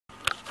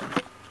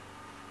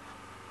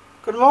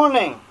Good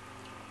morning.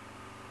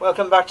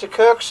 Welcome back to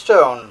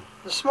Kirkstone.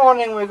 This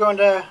morning we're going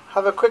to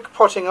have a quick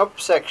potting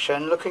up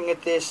section looking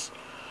at this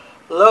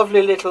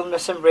lovely little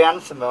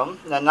Mesembryanthemum,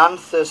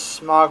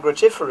 Nananthus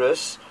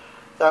Margaretiferus,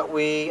 that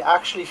we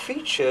actually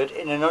featured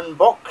in an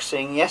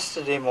unboxing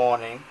yesterday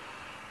morning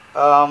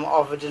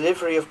of a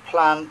delivery of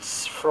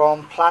plants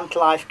from Plant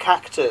Life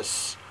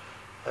Cactus,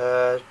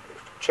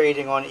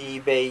 trading on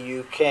eBay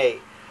UK.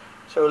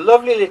 So a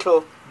lovely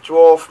little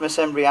dwarf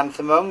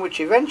Mesembryanthemum which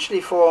eventually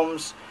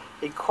forms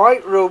a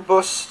quite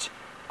robust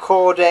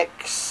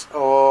cordex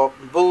or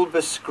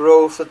bulbous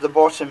growth at the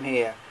bottom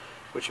here,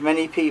 which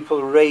many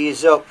people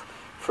raise up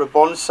for a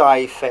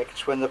bonsai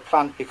effect when the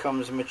plant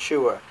becomes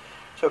mature.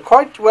 So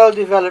quite well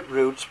developed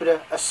roots,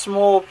 but a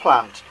small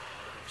plant.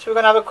 So we're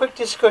going to have a quick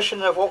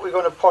discussion of what we're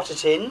going to pot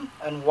it in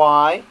and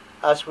why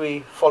as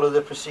we follow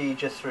the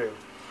procedure through.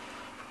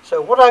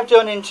 So what I've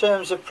done in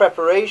terms of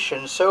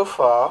preparation so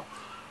far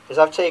is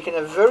I've taken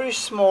a very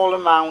small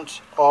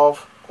amount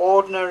of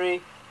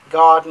ordinary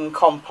garden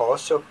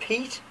compost, so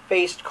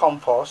peat-based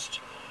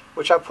compost,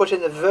 which I put in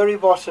the very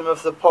bottom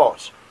of the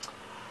pot.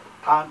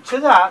 And to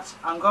that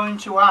I'm going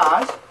to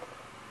add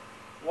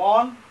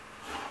one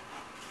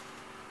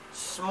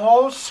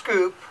small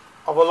scoop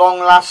of a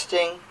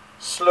long-lasting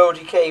slow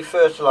decay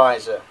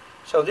fertilizer.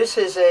 So this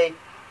is a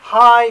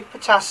high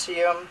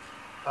potassium,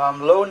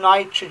 low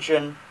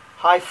nitrogen,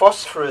 high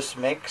phosphorus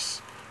mix,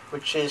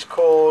 which is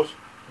called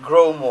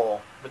Grow More.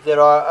 But there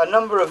are a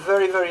number of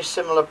very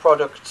similar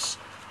products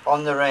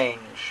on the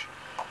range.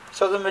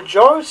 So the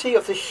majority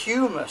of the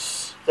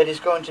humus that is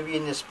going to be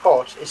in this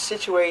pot is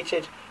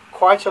situated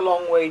quite a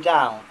long way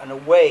down and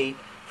away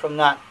from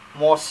that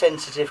more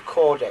sensitive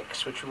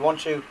cordex, which we want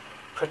to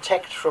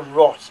protect from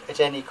rot at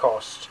any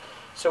cost.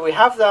 So we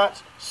have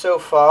that so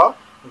far,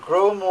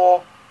 Grow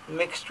More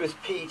mixed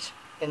with peat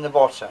in the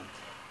bottom.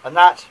 And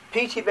that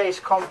peaty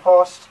based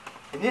compost,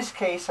 in this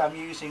case I'm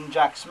using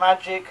Jack's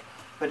Magic,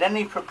 but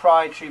any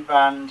proprietary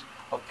brand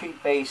of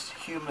peat-based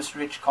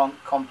humus-rich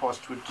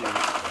compost would do.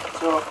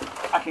 So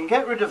I can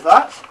get rid of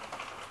that.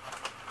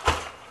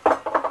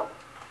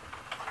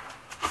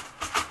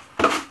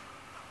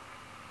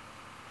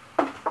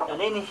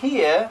 And in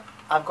here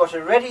I've got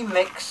a ready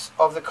mix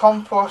of the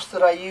compost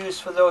that I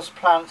use for those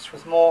plants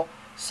with more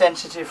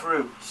sensitive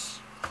roots.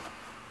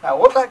 Now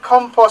what that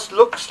compost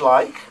looks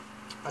like,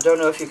 I don't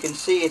know if you can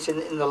see it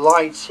in the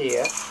lights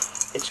here,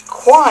 it's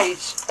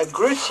quite a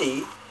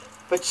gritty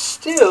but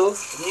still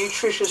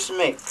nutritious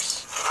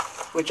mix,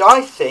 which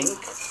I think,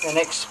 and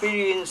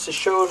experience has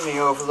shown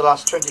me over the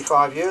last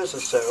 25 years or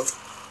so,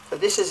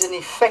 that this is an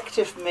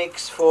effective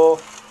mix for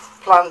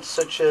plants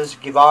such as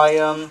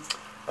Gibayum,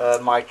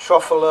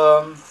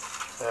 Mitrophyllum,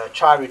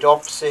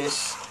 Argyroderma,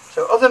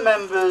 so other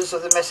members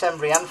of the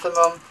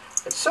Mesembryanthemum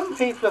that some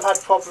people have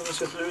had problems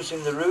with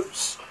losing the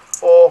roots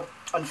or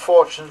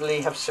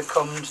unfortunately have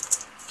succumbed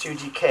to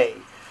decay.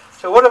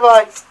 So what have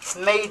I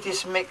made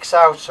this mix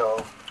out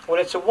of? Well,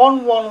 it's a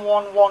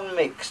 1-1-1-1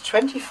 mix,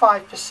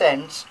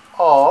 25%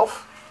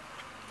 of,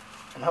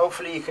 and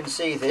hopefully you can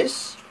see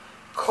this,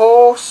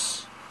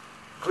 coarse,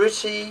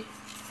 gritty,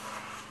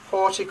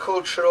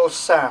 horticultural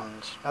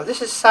sand. Now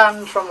this is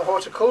sand from a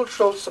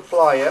horticultural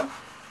supplier.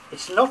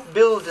 It's not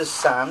builder's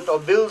sand or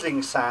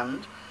building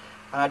sand,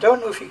 and I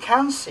don't know if you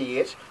can see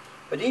it,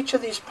 but each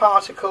of these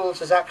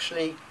particles is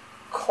actually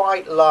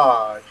quite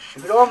large.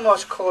 You could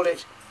almost call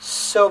it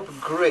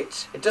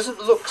sub-grit. It doesn't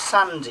look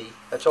sandy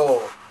at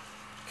all.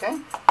 Okay,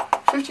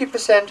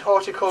 50%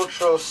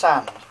 horticultural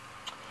sand.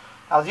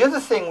 Now the other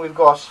thing we've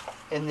got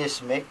in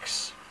this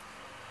mix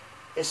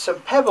is some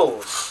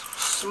pebbles,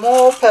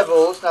 small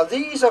pebbles. Now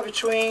these are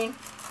between,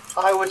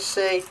 I would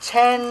say,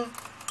 10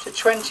 to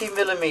 20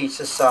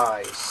 millimeter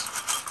size.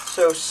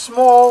 So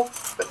small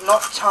but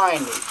not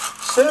tiny.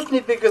 Certainly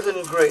bigger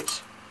than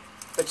grit,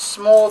 but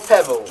small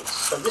pebbles.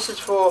 So this is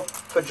for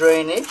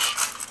drainage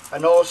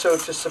and also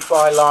to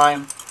supply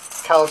lime,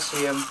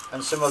 calcium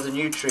and some other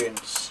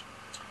nutrients.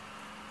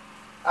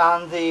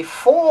 And the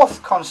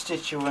fourth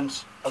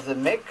constituent of the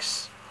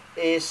mix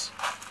is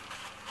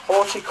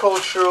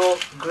horticultural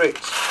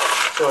grit.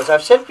 So as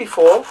I've said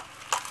before,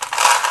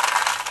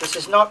 this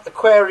is not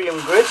aquarium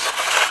grit,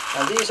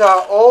 and these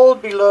are all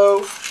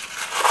below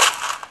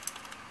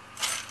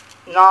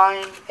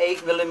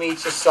 9-8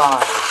 millimeter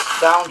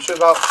size, down to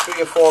about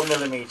 3 or 4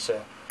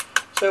 millimeter.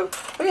 So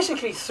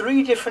basically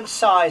 3 different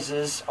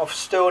sizes of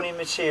stony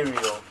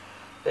material.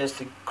 There's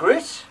the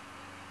grit,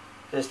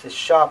 there's the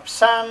sharp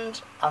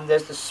sand, and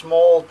there's the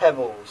small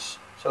pebbles.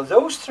 So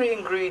those 3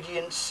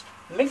 ingredients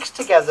mixed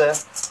together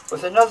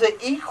with another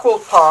equal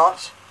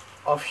part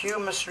of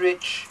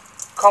humus-rich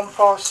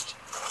compost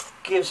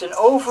gives an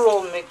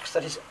overall mix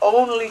that is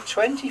only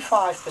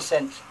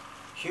 25%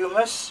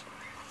 humus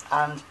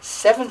and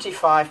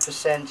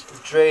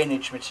 75%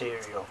 drainage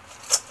material.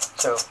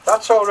 So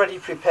that's already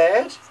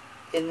prepared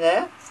in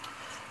there.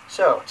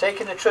 So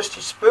taking a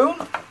trusty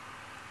spoon,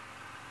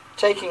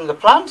 taking the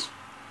plant,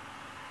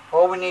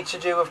 all we need to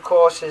do of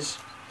course is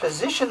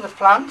position the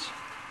plant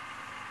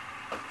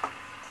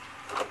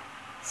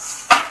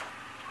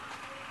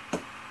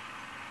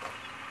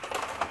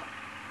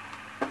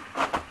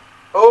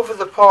over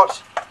the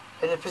pot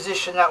in the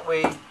position that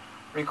we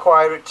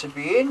require it to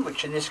be in,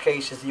 which in this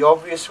case is the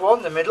obvious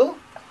one, the middle.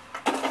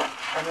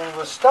 And then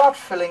we'll start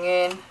filling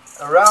in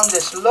around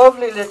this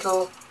lovely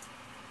little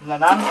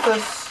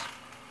Nananthus.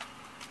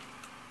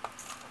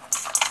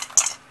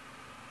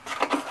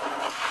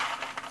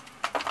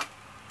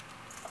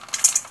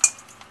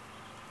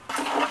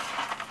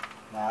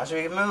 Now as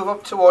we move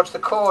up towards the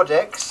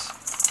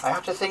cortex, I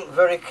have to think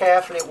very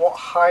carefully what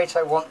height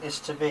I want this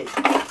to be.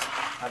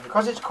 Now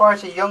because it's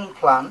quite a young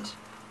plant,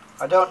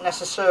 I don't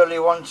necessarily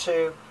want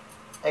to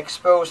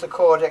expose the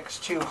cortex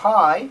too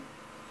high,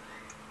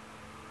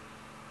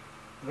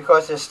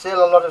 because there's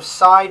still a lot of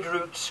side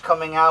roots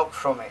coming out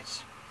from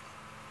it.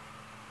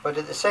 But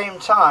at the same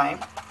time,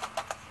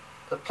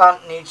 the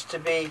plant needs to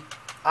be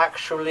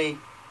actually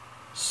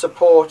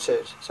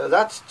supported. So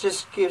that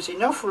just gives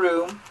enough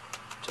room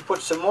to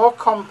put some more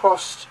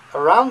compost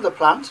around the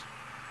plant.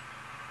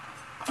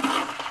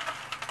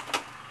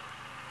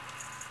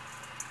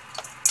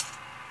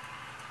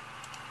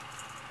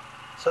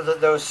 So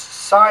that those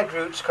side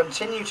roots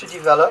continue to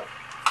develop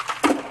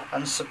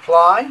and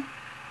supply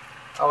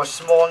our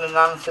small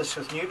Nananthus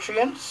with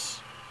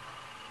nutrients.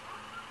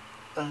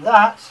 And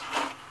that,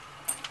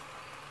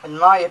 in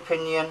my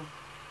opinion,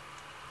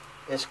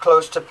 is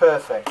close to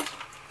perfect.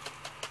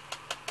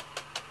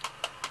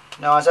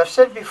 Now, as I've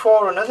said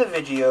before in other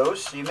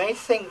videos, you may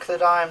think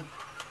that I'm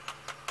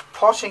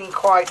potting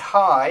quite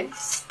high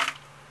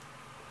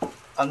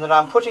and that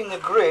I'm putting the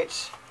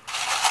grit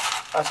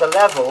at a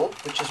level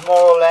which is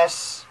more or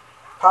less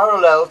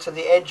parallel to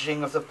the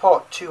edging of the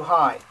pot too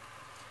high.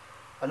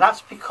 And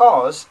that's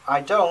because I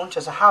don't,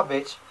 as a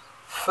habit,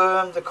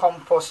 firm the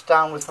compost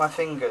down with my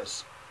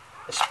fingers,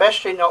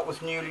 especially not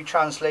with newly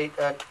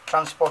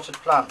transported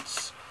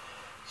plants.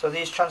 So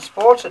these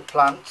transported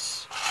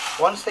plants,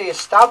 once they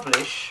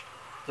establish,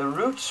 the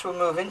roots will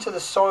move into the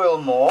soil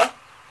more,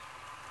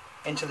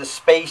 into the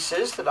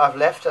spaces that I've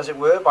left, as it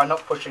were, by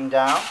not pushing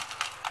down,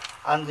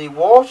 and the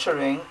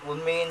watering will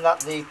mean that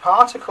the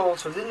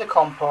particles within the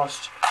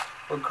compost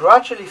will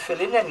gradually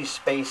fill in any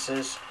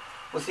spaces,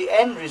 with the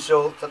end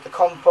result that the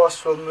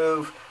compost will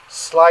move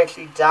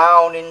slightly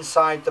down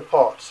inside the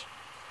pot.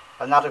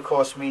 And that of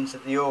course means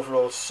that the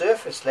overall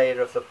surface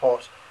layer of the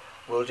pot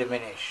will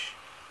diminish.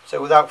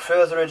 So without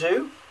further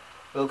ado,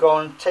 we'll go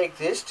and take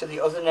this to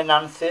the other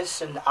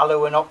Nananthus and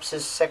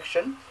Aloinopsis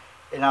section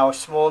in our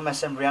small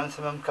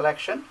Mesembryanthemum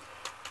collection,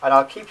 and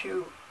I'll keep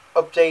you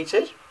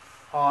updated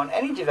on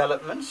any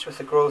developments with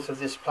the growth of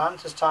this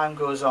plant as time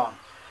goes on.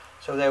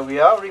 So there we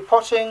are,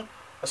 repotting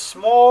a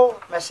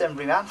small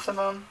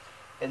Mesembryanthemum,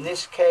 in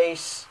this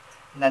case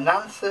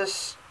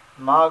Nananthus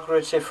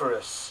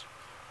Margaretifera.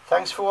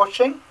 Thanks for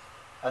watching,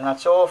 and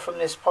that's all from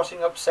this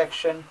potting up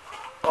section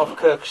of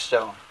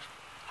Kirkstone.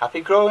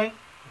 Happy growing!